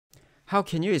How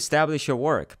can you establish your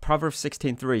work? Proverbs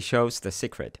 16:3 shows the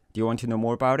secret. Do you want to know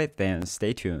more about it? Then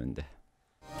stay tuned.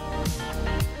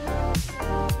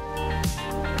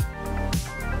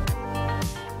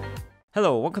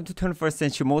 Hello, welcome to 21st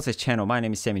Century Moses channel. My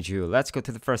name is Sammy Ju. Let's go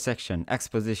to the first section,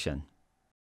 exposition.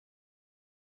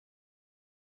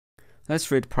 Let's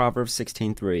read Proverbs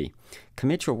 16:3.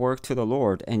 Commit your work to the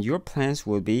Lord, and your plans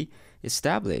will be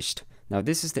established. Now,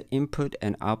 this is the input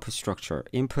and output structure.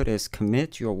 Input is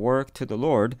commit your work to the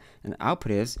Lord, and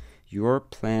output is your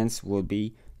plans will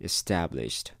be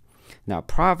established. Now,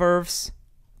 Proverbs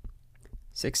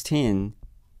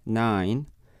 16:9,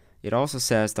 it also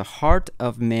says, the heart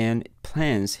of man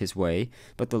plans his way,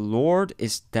 but the Lord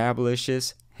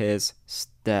establishes his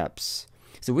steps.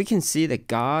 So we can see that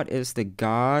God is the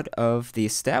God of the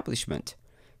establishment.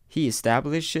 He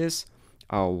establishes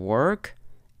our work,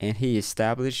 and He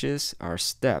establishes our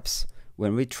steps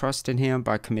when we trust in Him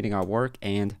by committing our work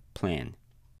and plan.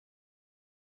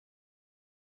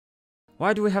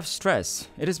 Why do we have stress?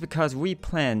 It is because we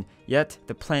plan, yet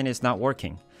the plan is not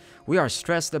working. We are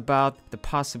stressed about the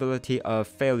possibility of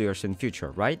failures in the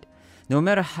future, right? No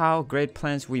matter how great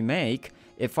plans we make,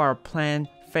 if our plan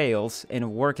fails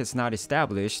and work is not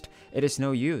established, it is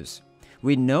no use.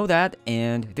 We know that,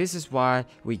 and this is why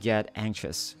we get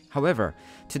anxious. However,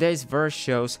 today's verse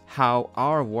shows how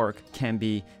our work can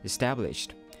be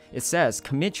established. It says,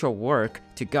 commit your work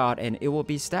to God and it will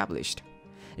be established.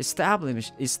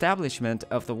 Establishment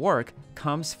of the work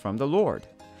comes from the Lord.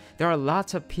 There are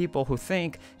lots of people who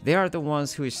think they are the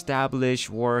ones who establish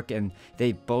work and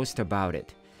they boast about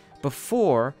it.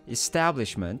 Before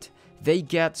establishment, they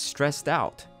get stressed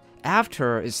out.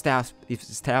 After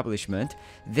establishment,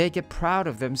 they get proud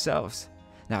of themselves.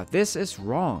 Now, this is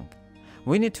wrong.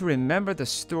 We need to remember the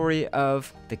story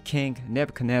of the king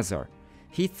Nebuchadnezzar.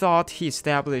 He thought he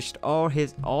established all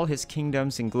his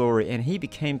kingdoms in glory, and he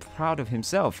became proud of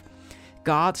himself.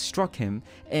 God struck him,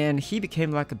 and he became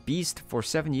like a beast for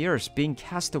 7 years, being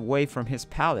cast away from his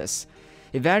palace.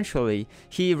 Eventually,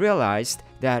 he realized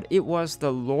that it was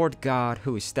the Lord God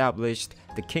who established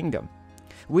the kingdom.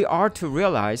 We are to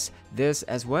realize this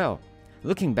as well.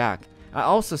 Looking back, I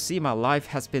also see my life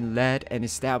has been led and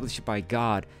established by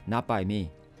God, not by me.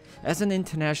 As an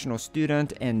international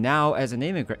student and now as an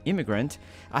immigrant,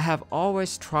 I have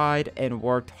always tried and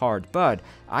worked hard, but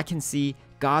I can see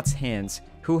God's hands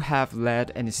who have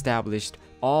led and established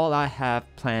all I have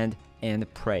planned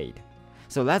and prayed.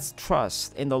 So let's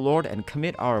trust in the Lord and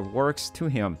commit our works to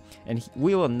Him, and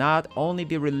we will not only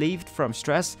be relieved from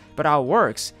stress, but our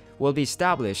works will be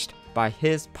established by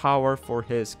His power for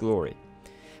His glory.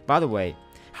 By the way,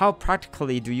 how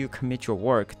practically do you commit your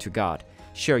work to God?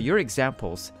 Share your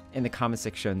examples in the comment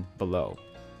section below.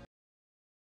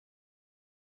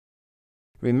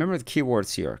 Remember the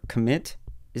keywords here: commit,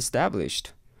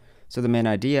 established. So the main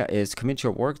idea is commit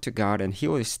your work to God and He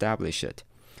will establish it.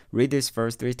 Read this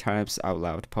verse 3 times out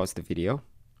loud. Pause the video.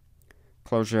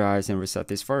 Close your eyes and recite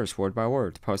this verse word by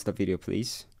word. Pause the video,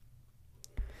 please.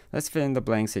 Let's fill in the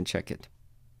blanks and check it.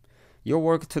 Your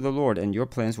work to the Lord and your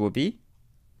plans will be?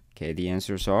 Okay, the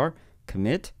answers are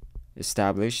commit,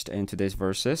 established in today's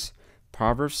verses,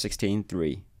 Proverbs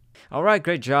 16:3. All right,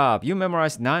 great job. You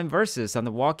memorized 9 verses on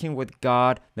the Walking with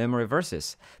God memory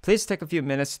verses. Please take a few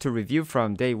minutes to review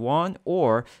from day 1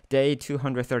 or day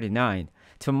 239.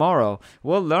 Tomorrow,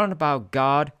 we'll learn about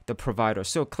God, the provider.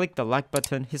 So click the like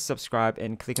button, hit subscribe,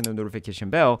 and click on the notification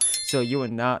bell so you will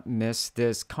not miss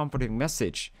this comforting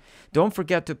message. Don't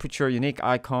forget to put your unique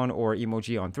icon or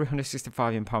emoji on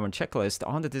 365 Empowerment Checklist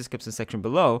on the description section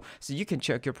below so you can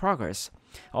check your progress.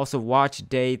 Also, watch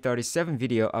day 37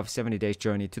 video of 70 Days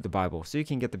Journey to the Bible so you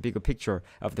can get the bigger picture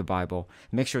of the Bible.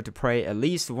 Make sure to pray at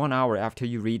least 1 hour after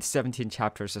you read 17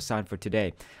 chapters assigned for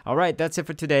today. All right, that's it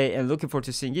for today, and looking forward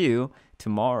to seeing you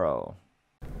tomorrow.